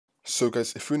So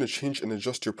guys, if you want to change and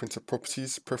adjust your printer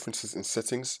properties, preferences and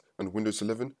settings on Windows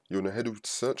 11, you want to head over to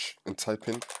search and type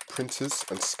in printers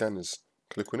and scanners.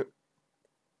 Click on it.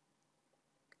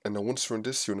 And now once you're on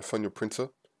this, you want to find your printer.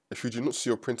 If you do not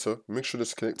see your printer, make sure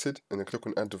it's connected and then click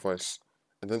on add device.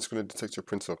 And then it's going to detect your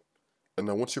printer. And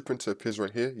now once your printer appears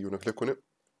right here, you want to click on it.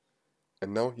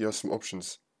 And now you have some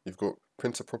options. You've got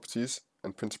printer properties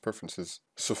and printer preferences.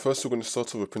 So first we're going to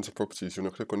start off with printer properties. You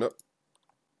want to click on that.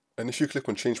 And if you click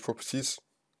on change properties,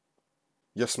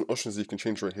 you have some options that you can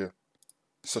change right here,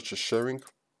 such as sharing,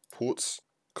 ports,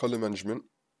 color management,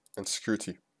 and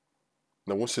security.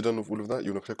 Now once you're done with all of that,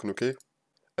 you want to click on OK.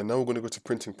 And now we're going to go to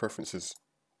printing preferences.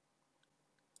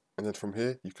 And then from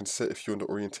here, you can set if you're on the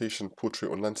orientation, portrait,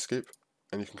 or landscape,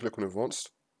 and you can click on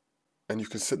advanced. And you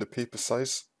can set the paper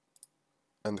size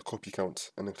and the copy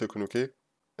count, and then click on OK,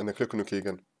 and then click on OK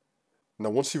again. Now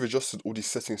once you've adjusted all these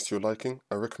settings to your liking,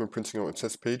 I recommend printing out a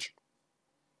test page,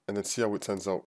 and then see how it turns out.